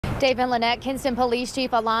Dave and Lynette, Kinston Police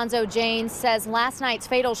Chief Alonzo Janes says last night's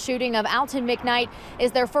fatal shooting of Alton McKnight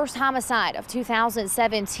is their first homicide of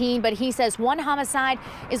 2017, but he says one homicide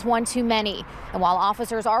is one too many. And while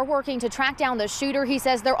officers are working to track down the shooter, he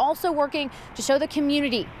says they're also working to show the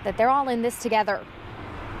community that they're all in this together.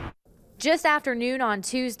 Just after noon on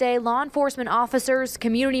Tuesday, law enforcement officers,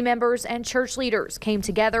 community members, and church leaders came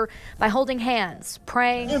together by holding hands,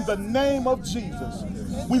 praying, in the name of Jesus,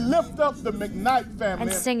 we lift up the McKnight family,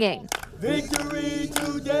 and singing. Victory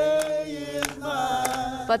today is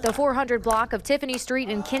mine. But the 400 block of Tiffany Street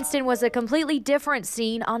in Kinston was a completely different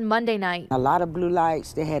scene on Monday night. A lot of blue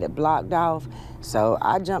lights, they had it blocked off. So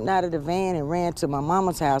I jumped out of the van and ran to my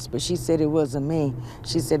mama's house, but she said it wasn't me.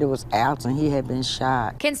 She said it was Alton. He had been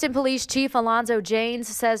shot. Kinston Police Chief Alonzo Janes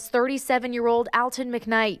says 37-year-old Alton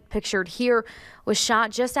McKnight, pictured here, was shot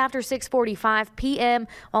just after 6:45 p.m.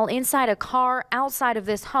 while inside a car outside of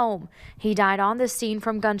this home. He died on the scene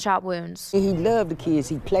from gunshot wounds. He loved the kids.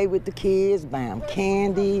 He played with the kids, buy them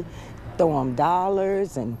candy, throw them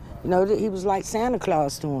dollars, and you know, he was like Santa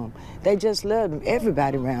Claus to them. They just loved him.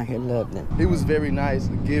 Everybody around here loved him. He was very nice,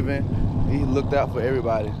 giving. He looked out for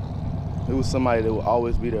everybody. He was somebody that will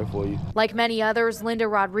always be there for you. Like many others, Linda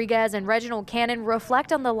Rodriguez and Reginald Cannon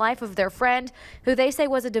reflect on the life of their friend, who they say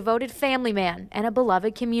was a devoted family man and a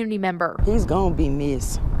beloved community member. He's going to be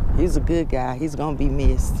missed. He's a good guy. He's going to be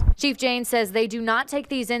missed. Chief Janes says they do not take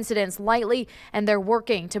these incidents lightly, and they're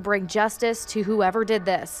working to bring justice to whoever did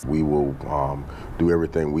this. We will do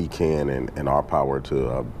everything we can in our power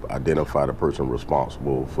to identify the person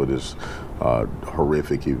responsible for this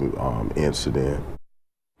horrific incident.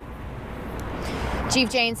 Chief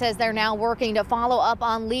Janes says they're now working to follow up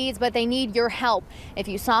on leads, but they need your help. If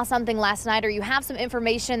you saw something last night or you have some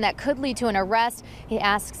information that could lead to an arrest, he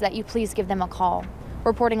asks that you please give them a call.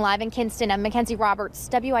 Reporting live in Kinston, I'm Mackenzie Roberts,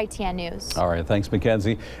 WITN News. All right, thanks,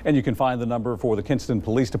 Mackenzie. And you can find the number for the Kinston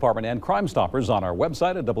Police Department and Crime Stoppers on our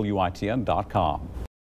website at WITN.com.